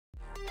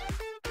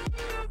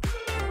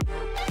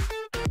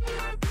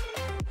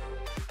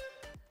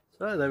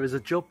So there is a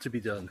job to be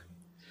done.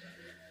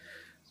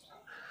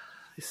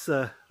 This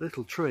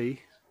little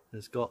tree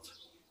has got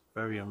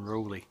very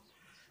unruly,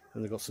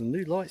 and they've got some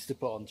new lights to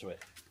put onto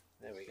it.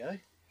 There we go.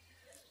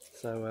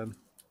 So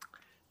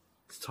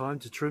it's time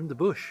to trim the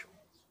bush.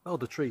 Oh,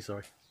 the tree,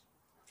 sorry.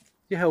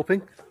 You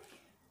helping?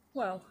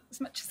 Well, as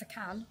much as I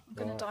can. I'm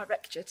going to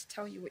direct you to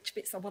tell you which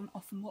bits I want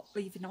off and what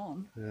leaving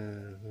on. All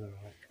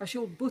right. I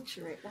shall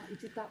butcher it like you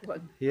did that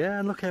one. Yeah,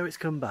 and look how it's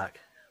come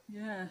back.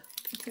 Yeah,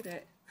 look at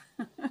it.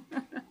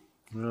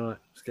 Right,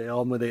 let's get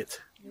on with it.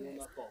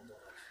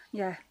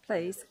 Yeah,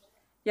 please.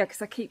 Yeah,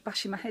 because I keep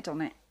bashing my head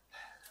on it.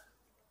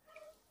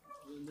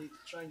 We'll need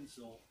a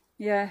chainsaw.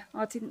 Yeah,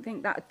 I didn't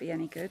think that'd be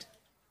any good.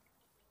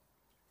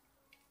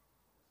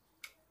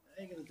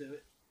 Ain't gonna do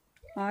it.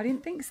 I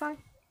didn't think so.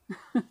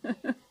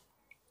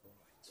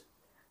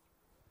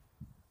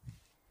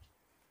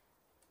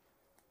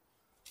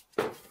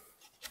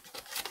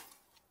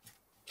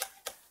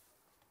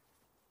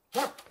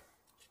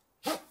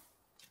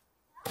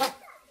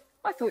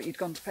 I thought you'd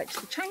gone to fetch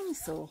the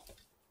chainsaw.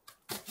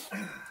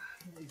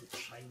 You need a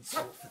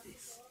chainsaw for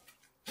this.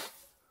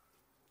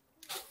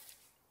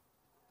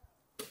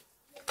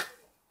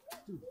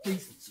 Do a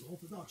decent saw,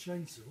 but not a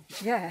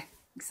chainsaw. Yeah,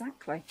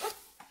 exactly.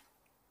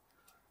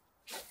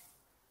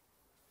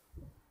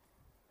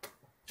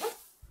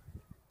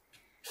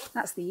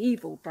 That's the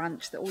evil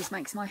branch that always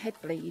makes my head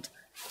bleed.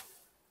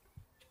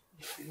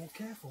 You have to be more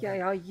careful.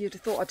 Yeah, you'd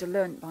have thought I'd have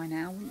learnt by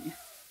now, wouldn't you?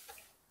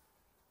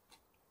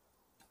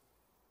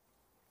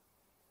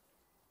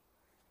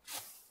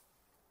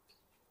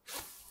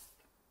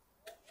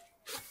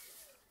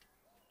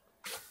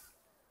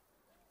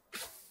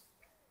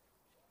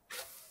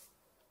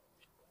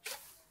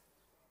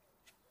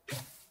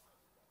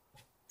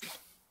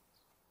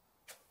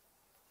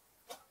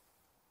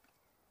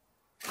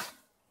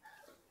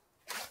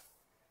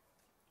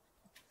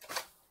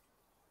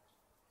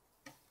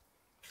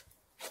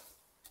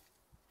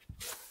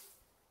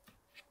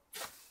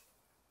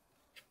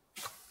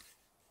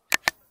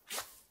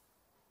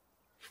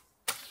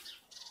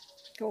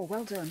 Oh,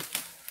 well done.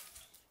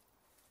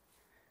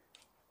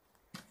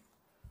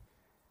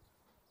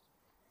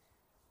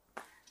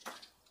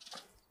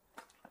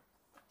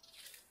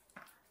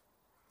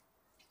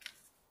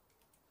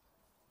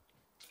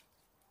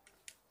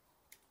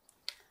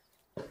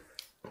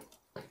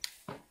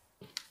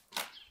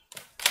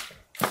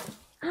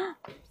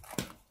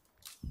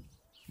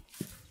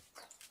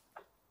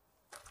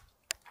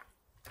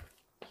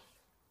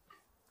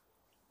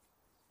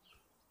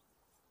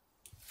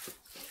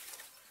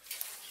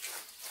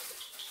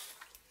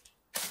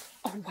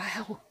 Oh,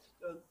 wow.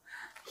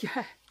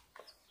 Yeah.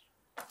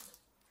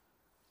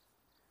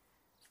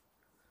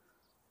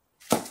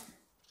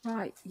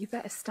 Right, you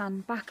better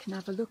stand back and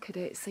have a look at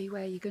it, see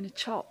where you're going to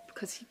chop,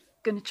 because you're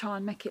going to try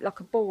and make it like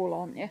a ball,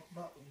 aren't you?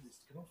 That one needs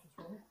to come off as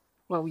well.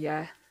 Well,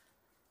 yeah.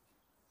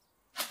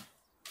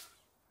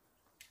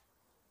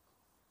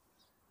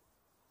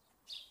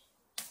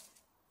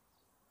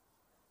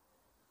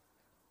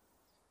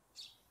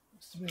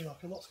 Looks to me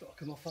like a lot's got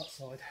to come off that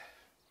side.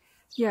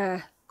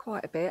 Yeah,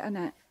 quite a bit, isn't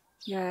it?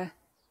 Yeah.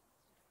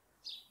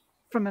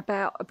 From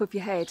about above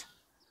your head.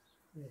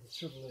 Yeah, the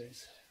trouble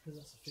is, because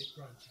that's a thick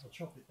branch, if I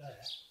chop it there,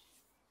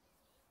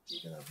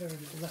 you're going to have very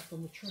little left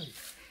on the tree.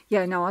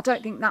 Yeah, no, I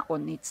don't think that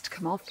one needs to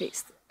come off.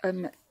 It's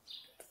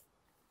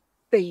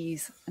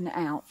these and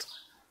out.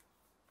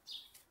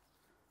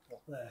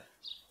 What there?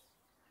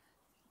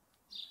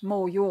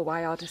 More your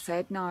way, I'd have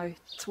said. No,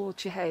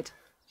 towards your head.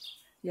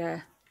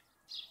 Yeah.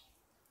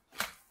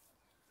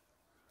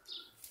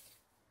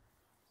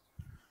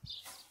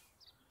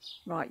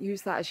 Right,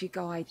 use that as your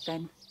guide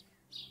then.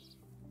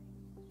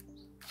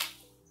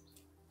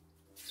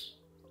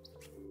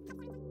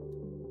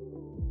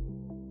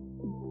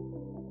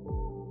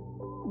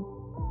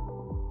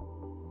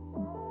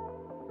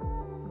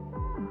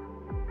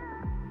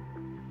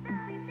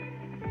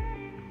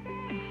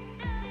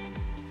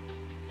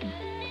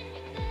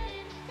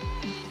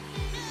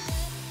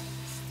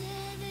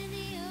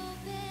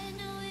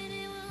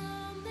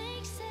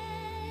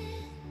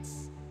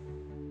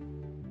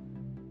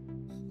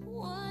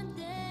 One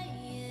day,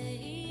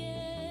 yeah,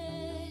 yeah.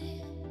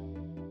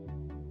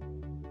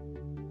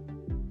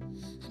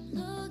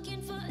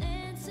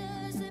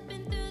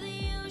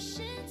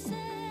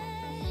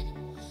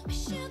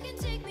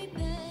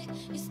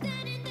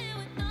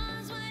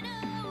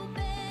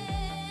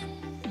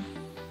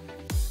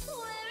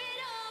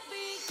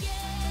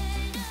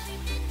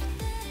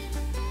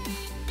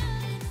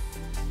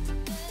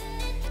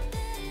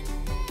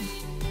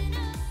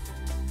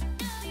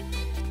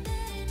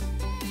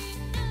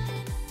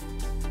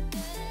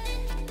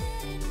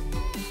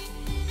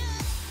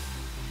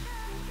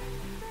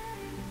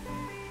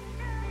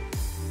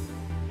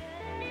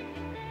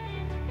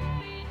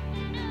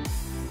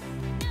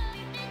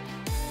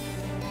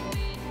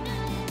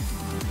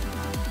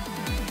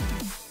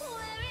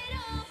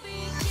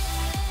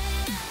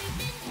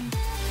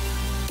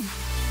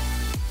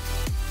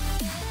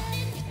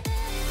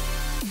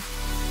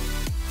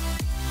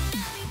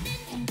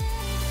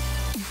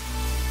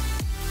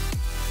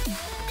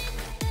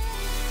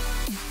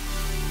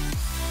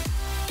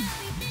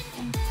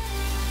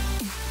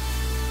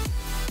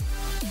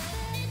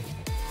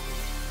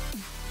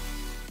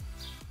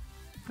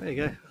 There you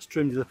go, that's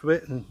trimmed it up a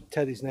bit, and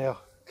Ted is now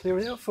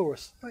clearing it up for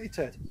us. Aren't you,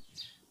 Ted?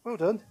 Well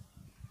done.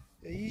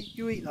 Yeah,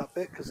 you eat that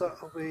bit, because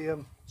that'll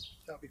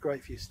be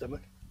great for your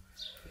stomach.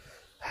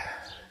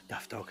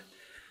 Daft dog.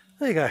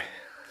 There you go,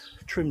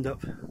 trimmed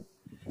up. And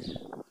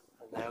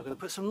now I'm going to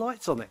put some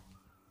lights on it.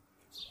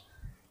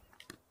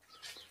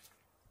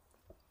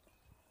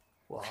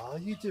 What are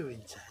you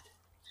doing, Ted?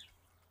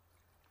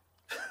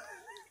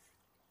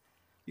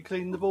 You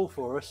cleaning the ball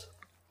for us?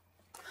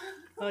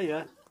 Oh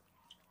yeah.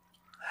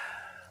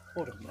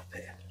 What a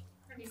muppet.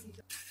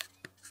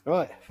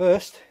 Right,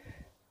 first,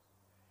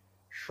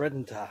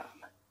 shredding time.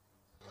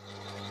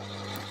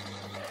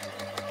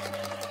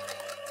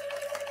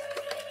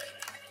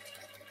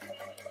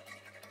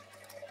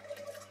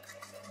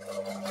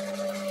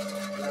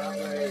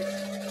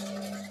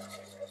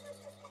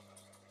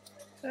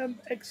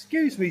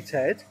 Excuse me,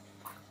 Ted.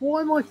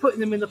 Why am I putting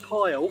them in a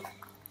pile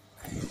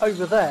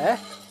over there,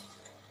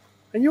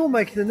 and you're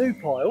making a new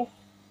pile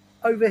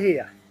over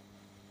here?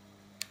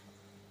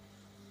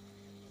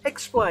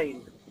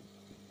 Explain.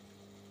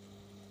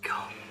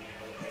 God.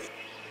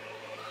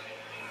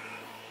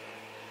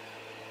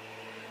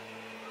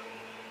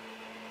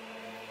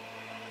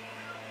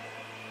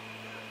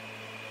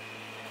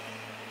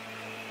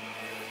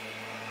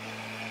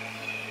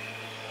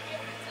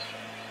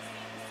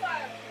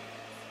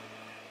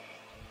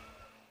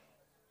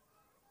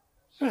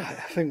 Right, I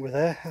think we're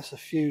there. That's a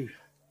few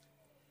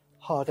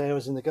hard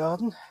hours in the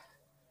garden.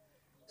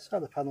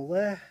 Solar panel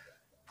there,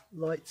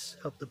 lights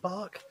up the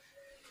bark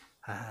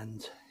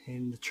and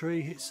in the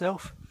tree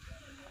itself,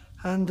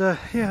 and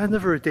yeah,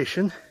 another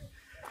addition,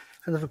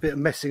 another bit of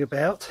messing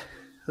about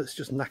that's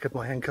just knackered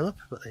my ankle up,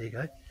 but there you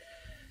go.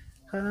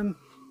 An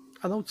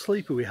old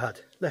sleeper we had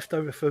left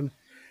over from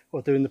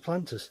while doing the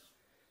planters,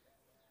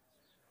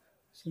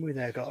 so we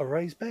now got a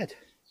raised bed.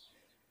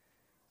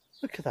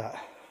 Look at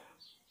that.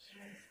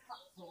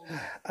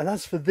 And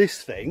as for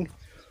this thing,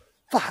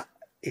 that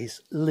is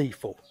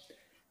lethal.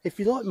 If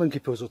you like monkey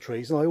puzzle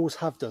trees, and I always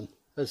have done,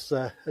 as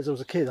I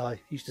was a kid, I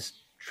used to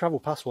travel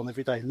past one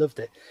every day, loved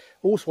it.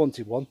 Always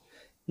wanted one,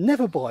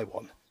 never buy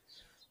one.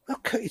 They'll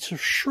cut you to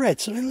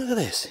shreds. I mean, look at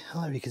this. I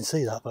don't know if you can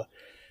see that, but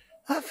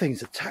that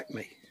thing's attacked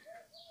me.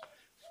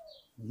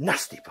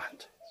 Nasty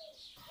plant.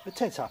 But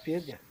Ted's happy,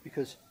 isn't you?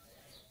 Because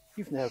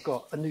you've now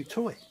got a new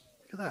toy.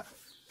 Look at that.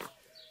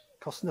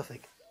 Costs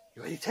nothing.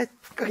 You ready, Ted?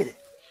 Go get it.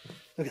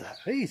 Look at that.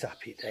 He's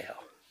happy now.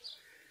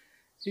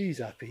 He's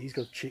happy. He's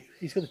got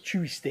a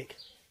chewy stick.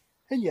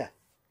 And yeah.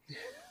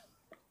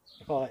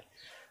 Right.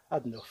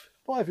 Had enough.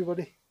 Bye,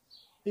 everybody. Are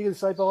you going to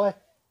say bye?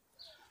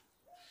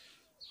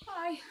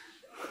 Bye.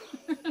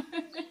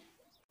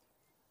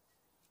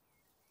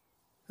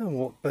 And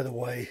what better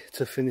way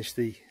to finish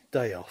the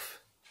day off?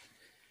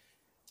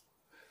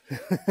 You're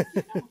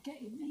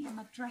getting me in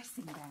my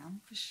dressing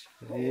gown for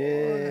sure.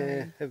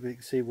 Yeah. Everybody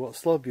can see what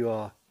slob you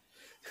are.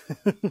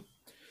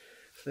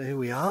 So here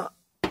we are.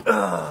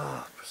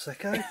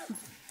 Prosecco.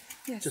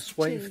 Yes, just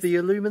waiting cheers. for the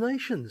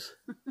illuminations.